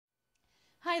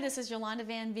Hi, this is Yolanda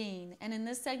Vanveen, and in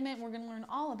this segment we're going to learn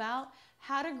all about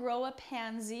how to grow a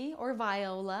pansy or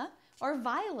viola or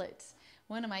violet,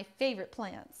 one of my favorite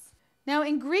plants. Now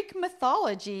in Greek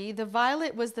mythology, the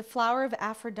violet was the flower of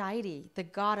Aphrodite, the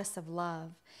goddess of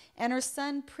love, and her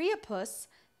son Priapus,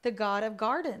 the god of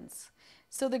gardens.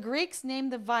 So the Greeks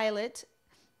named the violet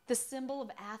the symbol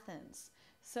of Athens.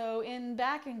 So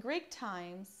back in Greek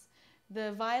times,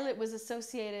 the violet was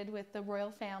associated with the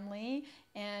royal family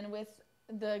and with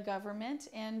the government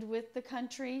and with the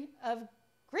country of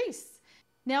Greece.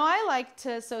 Now I like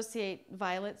to associate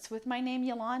violets with my name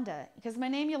Yolanda, because my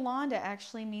name Yolanda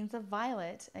actually means a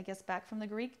violet, I guess back from the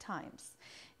Greek times.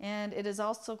 And it is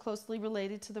also closely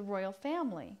related to the royal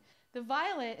family. The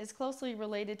violet is closely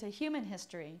related to human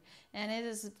history, and it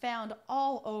is found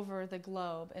all over the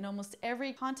globe. In almost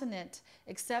every continent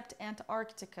except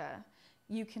Antarctica,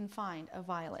 you can find a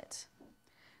violet.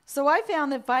 So I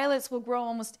found that violets will grow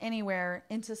almost anywhere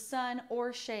into sun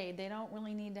or shade. They don't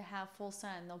really need to have full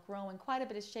sun. They'll grow in quite a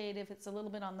bit of shade if it's a little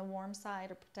bit on the warm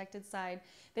side or protected side.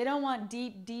 They don't want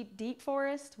deep, deep, deep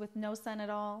forest with no sun at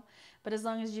all. But as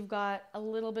long as you've got a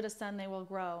little bit of sun, they will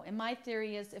grow. And my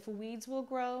theory is if weeds will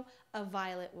grow, a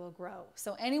violet will grow.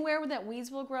 So anywhere that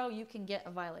weeds will grow, you can get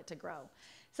a violet to grow.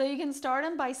 So you can start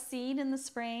them by seed in the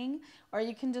spring, or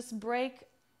you can just break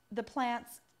the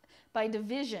plants by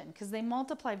division, because they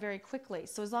multiply very quickly.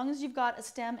 So as long as you've got a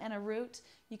stem and a root,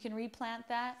 you can replant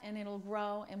that and it'll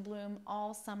grow and bloom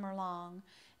all summer long.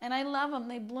 And I love them.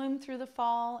 They bloom through the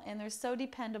fall and they're so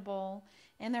dependable,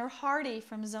 and they're hardy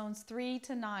from zones 3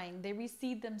 to 9. They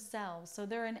reseed themselves. So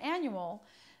they're an annual,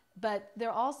 but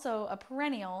they're also a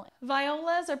perennial.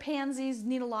 Violas or pansies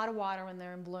need a lot of water when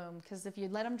they're in bloom, because if you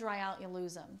let them dry out, you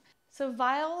lose them. So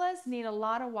violas need a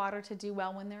lot of water to do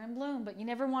well when they're in bloom, but you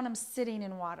never want them sitting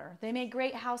in water. They make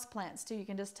great house plants too. You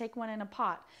can just take one in a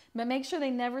pot, but make sure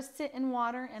they never sit in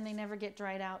water and they never get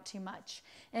dried out too much.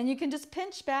 And you can just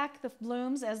pinch back the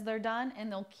blooms as they're done,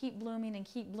 and they'll keep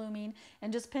blooming,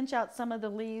 and just pinch out some of the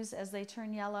leaves as they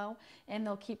turn yellow, and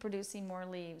they'll keep producing more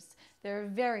leaves. They're a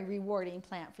very rewarding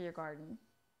plant for your garden.